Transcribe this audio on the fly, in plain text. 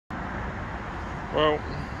Well,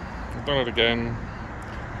 I've done it again.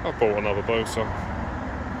 I've bought another busa.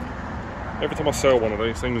 Every time I sell one of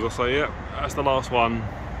these things I say, yep, that's the last one.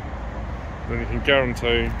 Then you can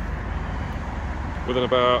guarantee within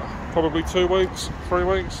about probably 2 weeks, 3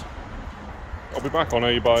 weeks, I'll be back on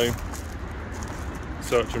eBay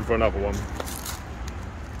searching for another one.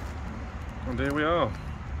 And here we are.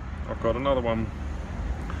 I've got another one.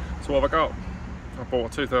 So what have I got? I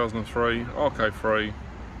bought a 2003 RK3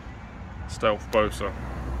 Stealth busa.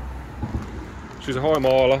 She's a high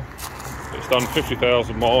miler. It's done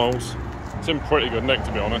 50,000 miles. It's in pretty good nick,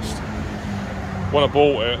 to be honest. When I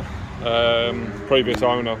bought it, previous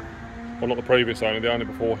owner, well, not the previous owner, the owner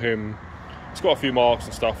before him, it's got a few marks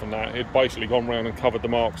and stuff and that. He'd basically gone around and covered the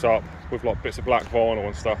marks up with like bits of black vinyl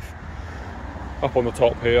and stuff. Up on the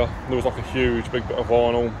top here, there was like a huge big bit of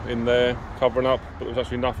vinyl in there covering up, but there was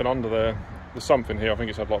actually nothing under there. There's something here, I think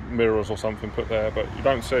it's had like mirrors or something put there, but you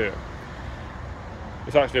don't see it.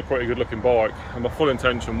 It's actually a pretty good looking bike, and my full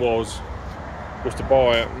intention was to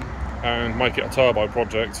buy it and make it a turbo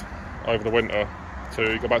project over the winter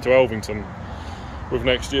to go back to Elvington with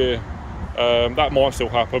next year. That might still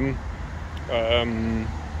happen,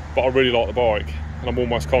 but I really like the bike, and I'm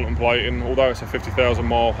almost contemplating, although it's a 50,000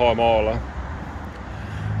 mile high miler,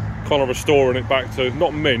 kind of restoring it back to,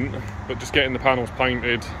 not mint, but just getting the panels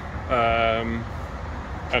painted and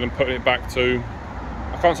then putting it back to,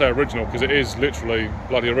 I can't say original because it is literally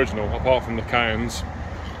bloody original, apart from the cans.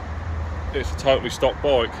 It's a totally stock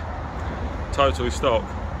bike, totally stock.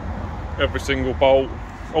 Every single bolt,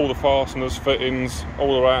 all the fasteners, fittings,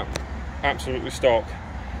 all of that, absolutely stock.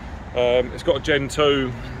 It's got a Gen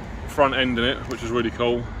 2 front end in it, which is really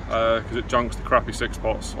cool because it junks the crappy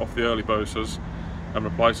 6-pots off the early busas and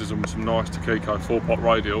replaces them with some nice Takiko 4-pot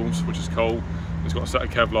radials, which is cool. It's got a set of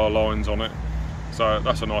Kevlar lines on it, so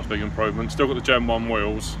that's a nice big improvement. Still got the Gen 1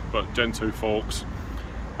 wheels, but Gen 2 forks.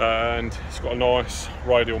 And it's got a nice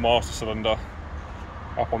radial master cylinder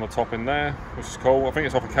up on the top in there, which is cool. I think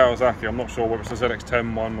it's off a Kawasaki. I'm not sure whether it's a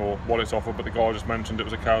ZX-10 one or what it's off of, but the guy just mentioned it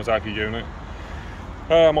was a Kawasaki unit.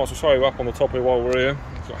 I might as well show you up on the top here while we're here.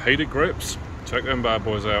 It's got heated grips. Check them bad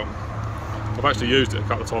boys out. I've actually used it a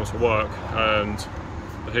couple of times for work, and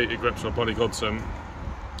the heated grips are a bloody godsend,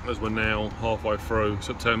 as we're now halfway through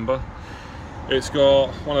September. It's got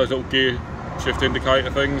one of those little gear shift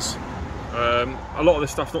indicator things. A lot of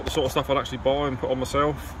this stuff's not the sort of stuff I'd actually buy and put on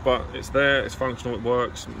myself, but it's there, it's functional, it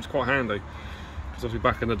works, it's quite handy. Because obviously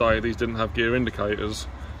back in the day these didn't have gear indicators.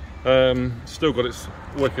 Still got its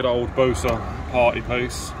wicked old busa party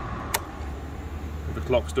piece. The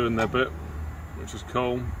clock's doing their bit, which is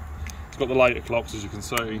cool. It's got the later clocks, as you can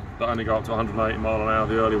see, that only go up to 180 mile an hour.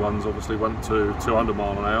 The early ones obviously went to 200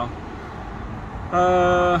 mile an hour.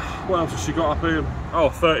 What else has she got up here? Oh,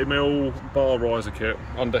 30mm bar riser kit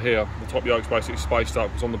under here. The top yoke's basically spaced up,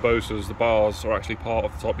 because on the busas the bars are actually part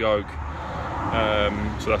of the top yoke.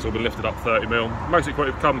 So that's all been lifted up 30mm. Makes it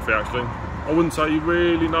quite comfy actually. I wouldn't say you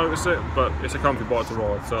really notice it, but it's a comfy bike to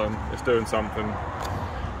ride, so it's doing something.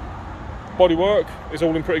 Bodywork is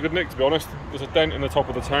all in pretty good nick, to be honest. There's a dent in the top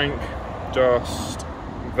of the tank, just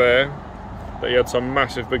there, that he had some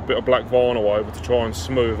massive big bit of black vinyl over to try and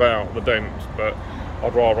smooth out the dent, but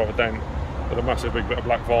I'd rather have a dent than a massive big bit of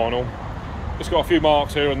black vinyl. It's got a few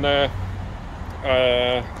marks here and there.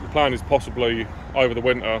 The plan is possibly over the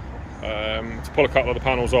winter to pull a couple of the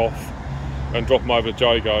panels off and drop them over to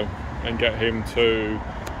Jago and get him to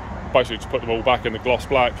basically just put them all back in the gloss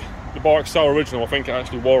black. The bike's so original, I think it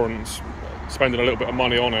actually warrants spending a little bit of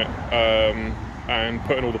money on it and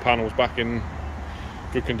putting all the panels back in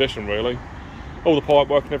good condition really. All the pipe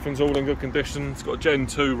work and everything's all in good condition. It's got a Gen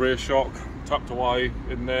 2 rear shock tucked away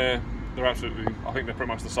in there. They're absolutely, I think they're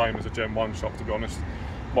pretty much the same as a Gen 1 shock, to be honest.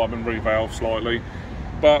 Might have been revalved slightly,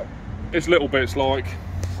 but it's little bits like,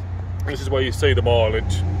 this is where you see the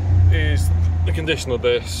mileage, is the condition of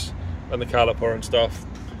this and the caliper and stuff.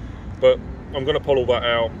 But I'm going to pull all that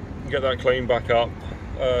out, get that cleaned back up,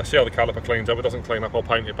 see how the caliper cleans up. If it doesn't clean up, I'll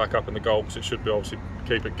paint it back up in the gold, because it should be obviously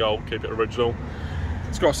keep it gold, keep it original.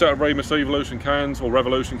 It's got a set of Remus Evolution cans, or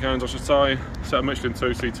Revolution cans I should say, a set of Michelin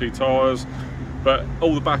 2CT tyres, but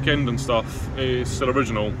all the back end and stuff is still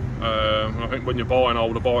original. I think when you're buying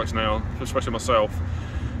older bikes now, especially myself,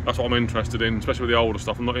 that's what I'm interested in, especially with the older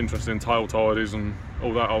stuff. I'm not interested in tail tidies and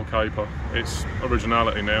all that old caper. It's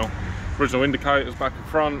originality now. Original indicators back and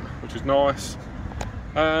front, which is nice.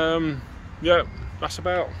 Yeah, that's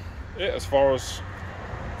about it as far as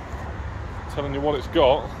telling you what it's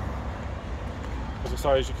got. As I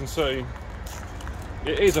say, as you can see,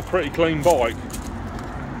 it is a pretty clean bike.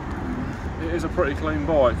 It it is a pretty clean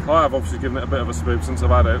bike. I have obviously given it a bit of a spoof since I've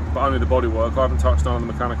had it, but only the bodywork. I haven't touched on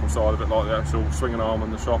the mechanical side of it, like the actual swinging arm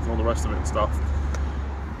and the shock and all the rest of it and stuff.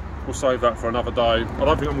 We'll save that for another day. I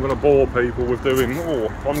don't think I'm going to bore people with doing, oh,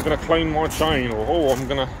 I'm going to clean my chain, or oh, I'm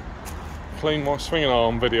going to clean my swinging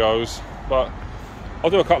arm videos, but I'll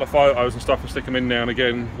do a couple of photos and stuff and stick them in now and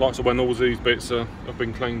again, like so when all these bits have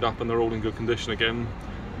been cleaned up and they're all in good condition again,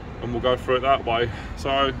 and we'll go through it that way.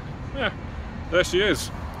 So yeah, there she is.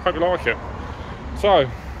 Hope you like it. So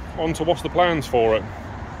on to what's the plans for it.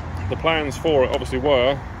 The plans for it obviously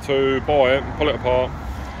were to buy it, pull it apart,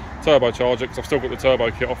 turbocharge it, because I've still got the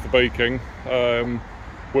turbo kit off the Beaking,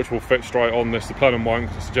 which will fit straight on this. The plenum won't,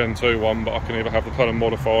 because it's a Gen 2 one, but I can either have the plenum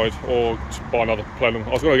modified or just buy another plenum. I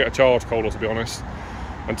was going to get a charge collar, to be honest,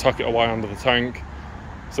 and tuck it away under the tank,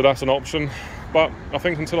 so that's an option. But I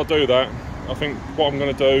think until I do that, I think what I'm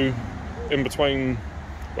going to do in between,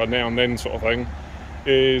 well, now and then sort of thing,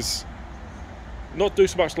 is not do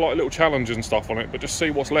so much like little challenges and stuff on it, but just see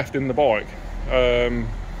what's left in the bike.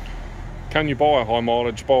 Can you buy a high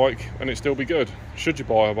mileage bike and it still be good? Should you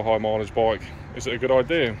buy a high mileage bike? Is it a good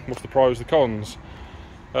idea? What's the pros, the cons?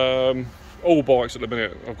 All bikes at the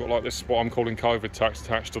minute, I've got like this, what I'm calling COVID tax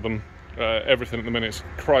attached to them. Everything at the minute is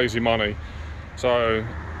crazy money. So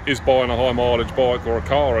is buying a high mileage bike, or a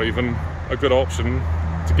car even, a good option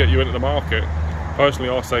to get you into the market? Personally,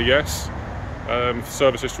 I say yes.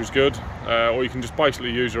 Service history is good, or you can just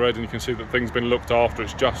basically use your head and you can see that things been looked after,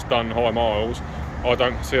 it's just done high miles. I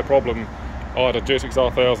don't see a problem. I had a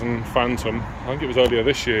GSX-R1000 Phantom, I think it was earlier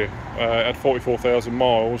this year, at 44,000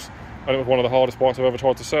 miles, and it was one of the hardest bikes I've ever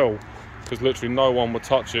tried to sell, because literally no one would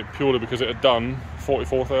touch it, purely because it had done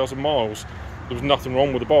 44,000 miles. There was nothing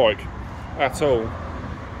wrong with the bike at all.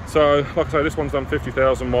 So like I say, this one's done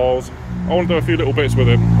 50,000 miles. I want to do a few little bits with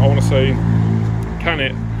it. I want to see, can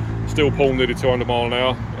it still pull nearly 200 mile an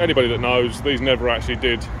hour? Anybody that knows, these never actually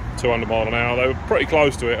did 200 mile an hour. They were pretty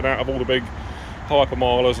close to it, and out of all the big hyper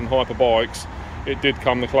milers and hyper bikes, it did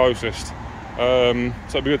come the closest. So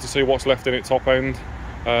it'd be good to see what's left in it top end.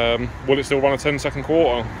 Will it still run a 10-second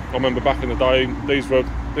quarter? I remember back in the day, these would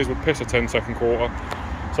piss a 10-second quarter.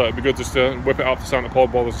 So it'd be good just to whip it up to Santa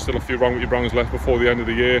Pod while there's still a few run with your brungs left before the end of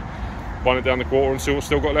the year. Run it down the quarter and see what's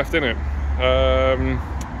still got left in it.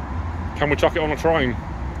 Can we chuck it on a train?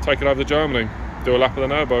 Take it over to Germany, do a lap of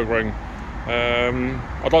the Nürburgring.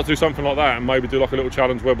 I'd like to do something like that, and maybe do like a little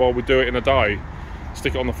challenge whereby we do it in a day.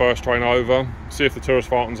 Stick it on the first train over, see if the tourist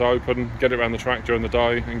fountain's open, get it around the track during the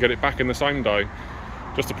day, and get it back in the same day,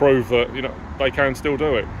 just to prove that, you know, they can still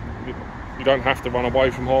do it. You don't have to run away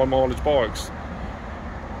from high mileage bikes.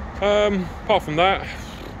 Apart from that,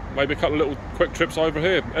 maybe a couple of little quick trips over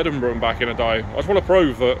here, Edinburgh and back in a day. I just want to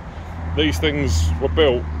prove that these things were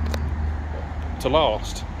built to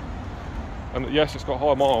last. And yes, it's got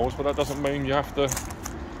high miles, but that doesn't mean you have to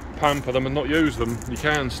pamper them and not use them. You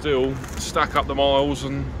can still stack up the miles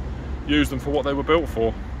and use them for what they were built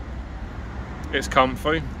for. It's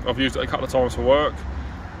comfy. I've used it a couple of times for work.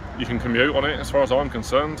 You can commute on it, as far as I'm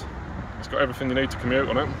concerned. It's got everything you need to commute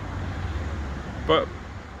on it. But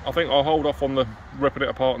I think I'll hold off on the ripping it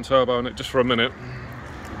apart and turboing it just for a minute,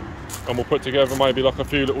 and we'll put together maybe like a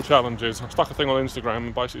few little challenges. I stuck a thing on Instagram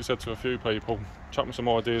and basically said to a few people, chuck me some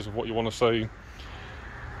ideas of what you want to see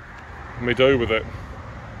me do with it.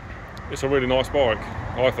 It's a really nice bike,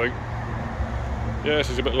 I think. Yeah,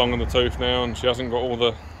 she's a bit long in the tooth now, and she hasn't got all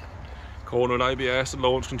the corner and ABS and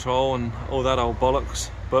launch control and all that old bollocks,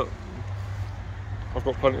 but I've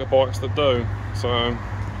got plenty of bikes that do, so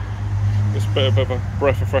it's a bit of a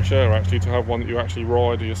breath of fresh air actually to have one that you actually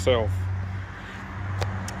ride yourself.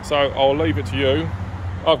 So I'll leave it to you.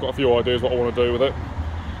 I've got a few ideas what I want to do with it,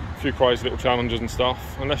 a few crazy little challenges and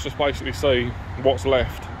stuff, and let's just basically see what's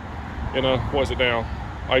left in a, what is it now,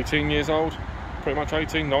 18 years old? Pretty much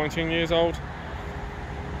 18, 19 years old.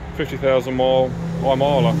 50,000 mile high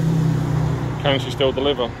miler. Can she still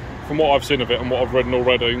deliver? From what I've seen of it and what I've read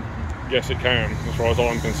already, yes it can, as far as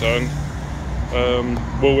I'm concerned.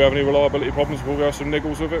 Will we have any reliability problems? Will we have some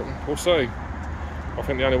niggles with it? We'll see. I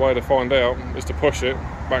think the only way to find out is to push it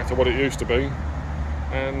back to what it used to be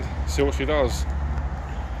and see what she does.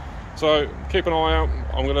 So keep an eye out.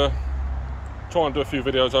 I'm going to try and do a few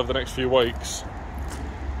videos over the next few weeks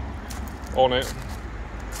on it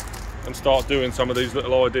and start doing some of these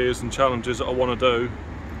little ideas and challenges that I want to do,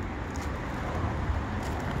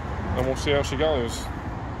 and we'll see how she goes.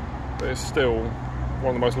 But it's still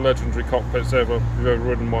one of the most legendary cockpits ever, if you've ever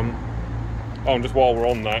ridden one. Oh, and just while we're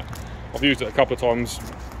on that, I've used it a couple of times,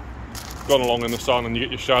 gone along in the sun and you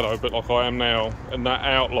get your shadow a bit like I am now, and that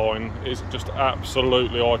outline is just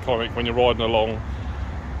absolutely iconic when you're riding along.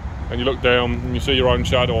 and you look down and you see your own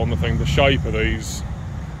shadow on the thing, the shape of these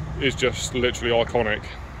is just literally iconic.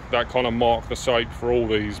 That kind of mark the shape for all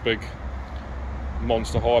these big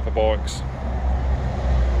monster hyper bikes.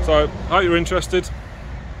 So, I hope you're interested.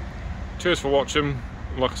 Cheers for watching.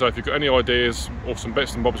 Like I say, if you've got any ideas or some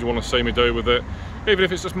bits and bobs you want to see me do with it, even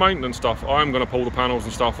if it's just maintenance stuff, I'm going to pull the panels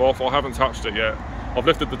and stuff off. I haven't touched it yet. I've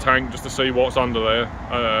lifted the tank just to see what's under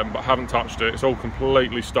there, but haven't touched it. It's all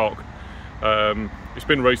completely stock. It's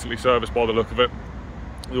been recently serviced by the look of it.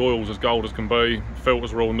 The oil's as gold as can be,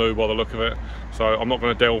 filters are all new by the look of it, so I'm not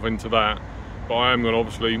going to delve into that, but I am going to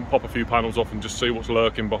obviously pop a few panels off and just see what's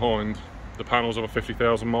lurking behind the panels of a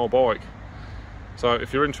 50,000 mile bike. So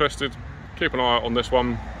if you're interested, keep an eye out on this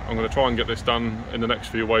one. I'm going to try and get this done in the next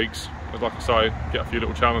few weeks, as like I say, get a few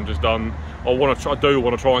little challenges done. I do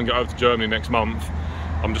want to try and get over to Germany next month.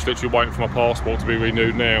 I'm just literally waiting for my passport to be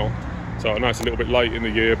renewed now, so I know it's a little bit late in the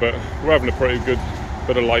year, but we're having a pretty good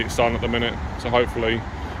bit of late sun at the minute, so hopefully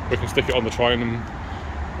we can stick it on the train and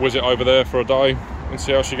whiz it over there for a day and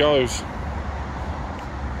see how she goes. So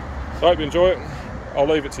I hope you enjoy it. I'll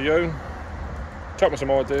leave it to you. Chuck me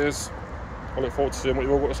some ideas. I look forward to seeing what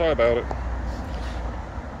you've all got to say about it.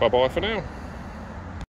 Bye bye for now.